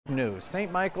News.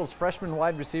 St. Michael's freshman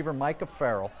wide receiver Micah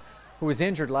Farrell, who was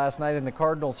injured last night in the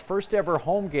Cardinals' first ever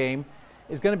home game,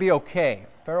 is going to be okay.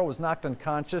 Farrell was knocked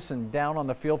unconscious and down on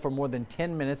the field for more than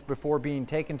 10 minutes before being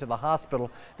taken to the hospital.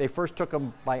 They first took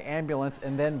him by ambulance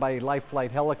and then by life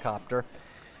flight helicopter.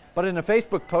 But in a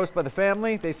Facebook post by the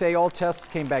family, they say all tests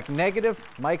came back negative.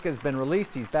 Micah has been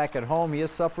released. He's back at home. He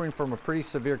is suffering from a pretty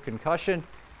severe concussion.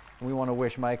 And we want to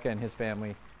wish Micah and his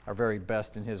family our very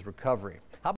best in his recovery.